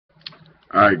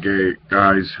Alright,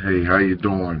 guys, hey, how you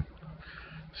doing?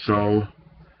 So,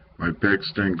 my picks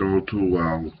didn't go too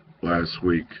well last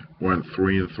week. Went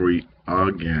 3-3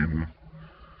 again.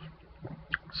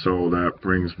 So that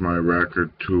brings my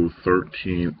record to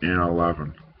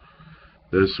 13-11.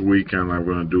 This weekend I'm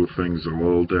going to do things a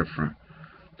little different.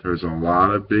 There's a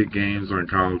lot of big games on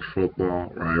college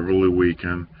football, rivalry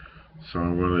weekend, so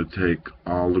I'm going to take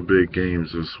all the big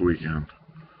games this weekend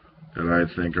that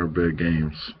I think are big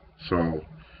games.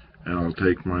 And I'll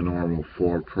take my normal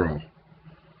 4 pro.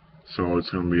 So it's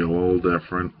going to be a little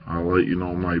different. I'll let you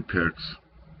know my picks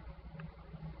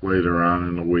later on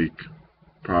in the week.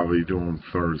 Probably doing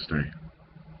Thursday.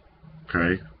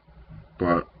 Okay?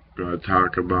 But I'm going to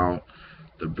talk about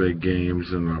the big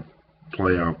games in the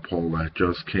playoff poll that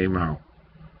just came out.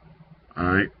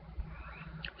 Alright?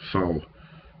 So,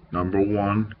 number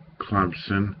 1,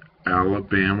 Clemson,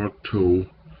 Alabama 2,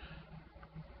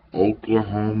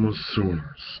 Oklahoma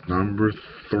Sooners. Number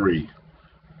 3,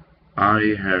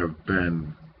 I have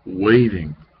been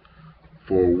waiting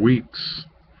for weeks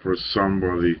for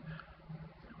somebody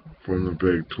from the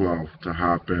Big 12 to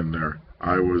hop in there.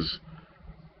 I was,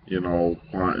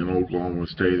 wanting Oklahoma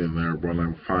State in there, but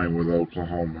I'm fine with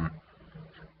Oklahoma.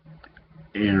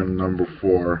 And number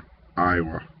 4,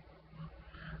 Iowa.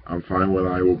 I'm fine with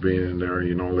Iowa being in there.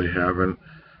 They haven't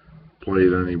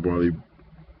played anybody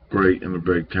great in the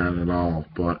Big Ten at all,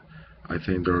 but I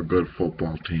think they're a good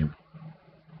football team.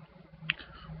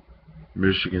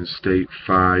 Michigan State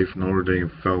 5, Notre Dame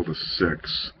fell to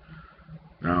 6.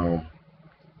 Now,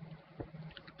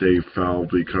 they fell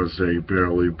because they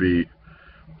barely beat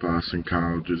Boston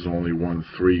College, has only won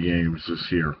 3 games this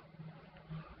year.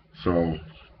 So,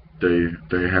 they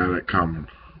had it coming.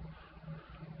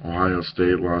 Ohio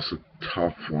State lost a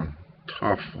tough one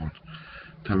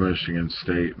to Michigan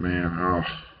State, man. Oh,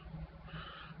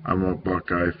 I'm a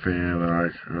Buckeye fan, and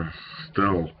I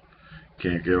still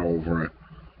can't get over it.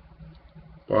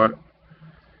 But,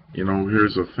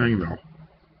 here's the thing, though.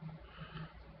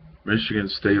 Michigan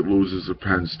State loses to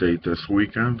Penn State this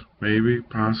weekend, maybe,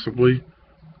 possibly.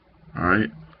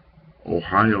 Alright?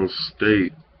 Ohio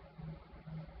State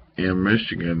and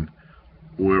Michigan,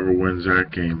 whoever wins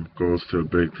that game goes to the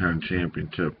Big Ten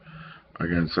championship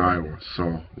against Iowa.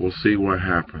 So, we'll see what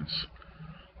happens.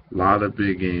 A lot of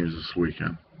big games this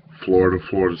weekend. Florida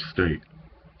State.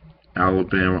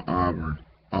 Alabama, Auburn.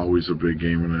 Always a big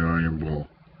game in the Iron Bowl.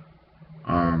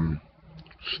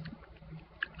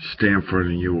 Stanford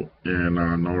and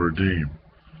Notre Dame.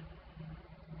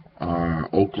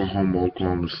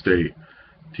 Oklahoma State.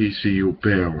 TCU,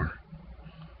 Baylor.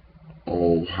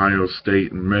 Ohio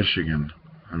State and Michigan.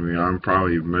 I mean, I'm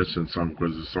probably missing some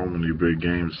because there's so many big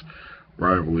games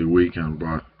rivalry weekend,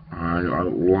 but I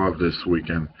love this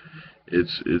weekend.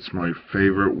 It's my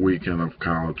favorite weekend of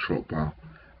college football.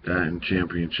 That and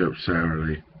Championship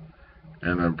Saturday.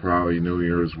 And then probably New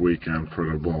Year's weekend for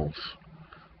the Bulls.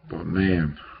 But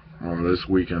man, this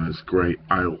weekend is great.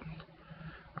 I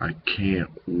can't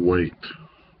wait.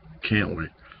 Can't wait.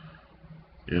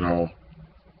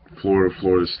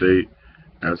 Florida State,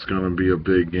 that's going to be a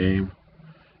big game.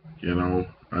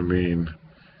 I mean,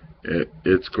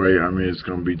 it's great. I mean, it's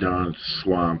going to be down at the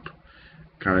Swamp.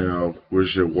 I kind of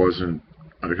wish it was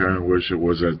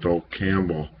at Doak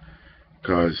Campbell.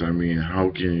 Because, I mean,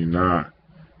 how can you not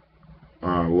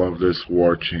love this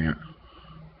war chant?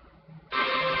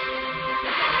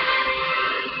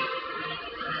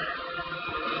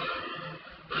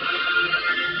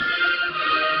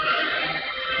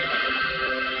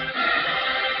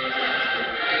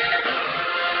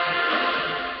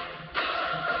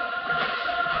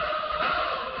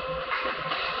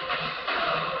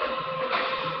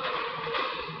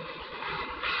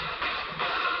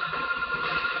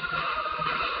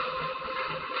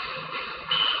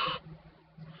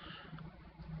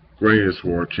 Greatest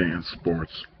war chant in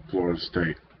sports, Florida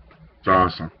State. It's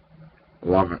awesome.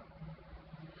 Love it.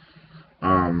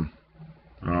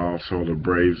 Also the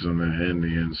Braves and the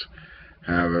Indians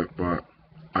have it, but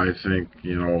I think,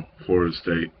 Florida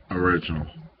State original.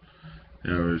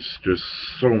 There's just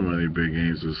so many big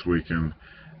games this weekend.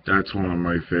 That's one of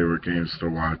my favorite games to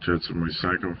watch. It's my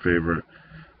second favorite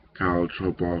college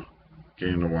football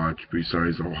game to watch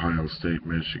besides Ohio State,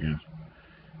 Michigan.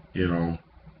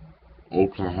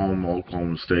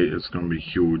 Oklahoma State is going to be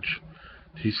huge.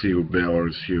 TCU, Baylor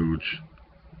is huge.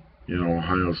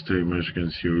 Ohio State, Michigan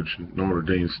is huge. Notre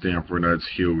Dame, Stanford, that's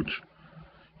huge.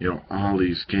 All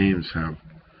these games have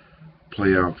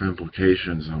playoff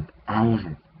implications in them. All of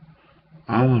them.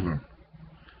 All of them.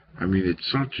 I mean, it's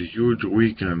such a huge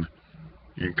weekend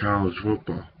in college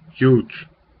football. Huge.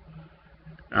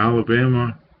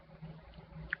 Alabama,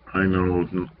 I know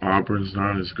Auburn's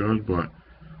not as good, but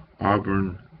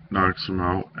Auburn knocks them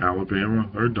out. Alabama,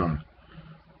 they're done.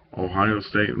 Ohio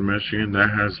State and Michigan,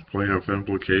 that has playoff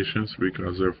implications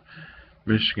because if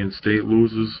Michigan State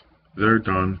loses, they're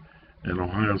done, and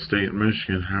Ohio State and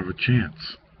Michigan have a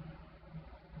chance.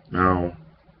 Now,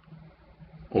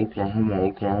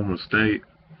 Oklahoma State,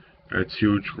 that's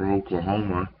huge for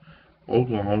Oklahoma.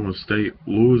 Oklahoma State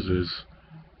loses.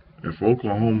 If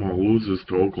Oklahoma loses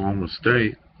to Oklahoma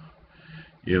State,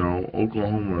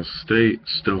 Oklahoma State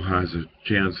still has a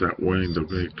chance at winning the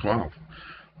Big 12,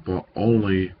 but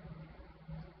only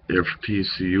if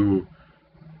TCU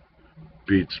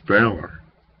beats Baylor.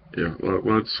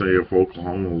 Let's say if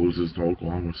Oklahoma loses to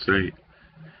Oklahoma State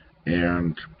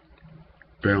and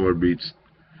Baylor beats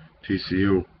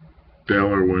TCU,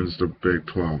 Baylor wins the Big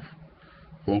 12.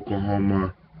 If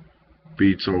Oklahoma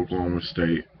beats Oklahoma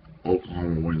State,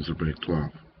 Oklahoma wins the Big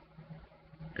 12.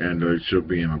 And they should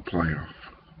be in a playoff.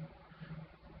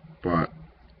 But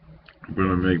I'm going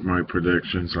to make my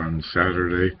predictions on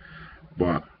Saturday,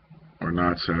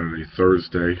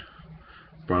 Thursday,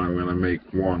 but I'm going to make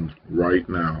one right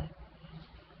now.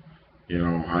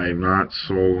 I'm not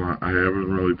sold on, I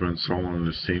haven't really been sold on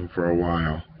this team for a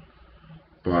while,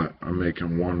 but I'm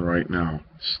making one right now.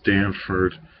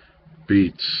 Stanford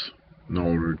beats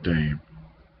Notre Dame.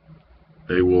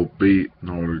 They will beat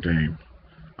Notre Dame.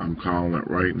 I'm calling it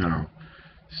right now.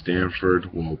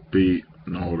 Stanford will beat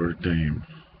Notre Dame.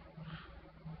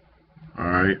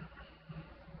 Alright?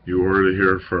 You heard it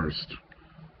here first.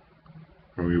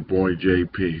 From your boy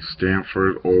JP.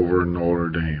 Stanford over Notre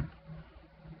Dame.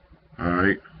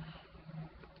 Alright?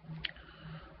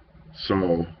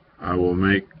 So, I will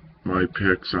make my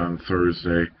picks on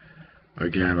Thursday.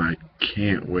 Again, I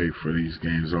can't wait for these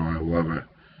games. Oh, I love it.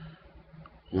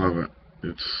 Love it.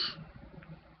 It's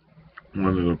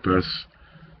one of the best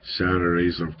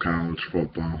Saturdays of college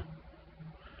football.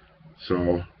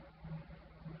 So,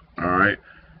 alright,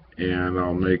 and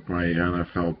I'll make my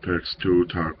NFL picks too,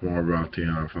 talk more about the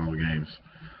NFL games.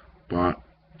 But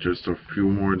just a few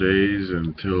more days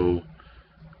until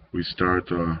we start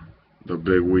the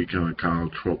big weekend of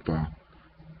college football.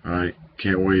 Alright,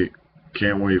 can't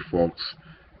wait, folks.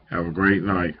 Have a great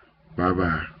night.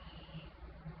 Bye-bye.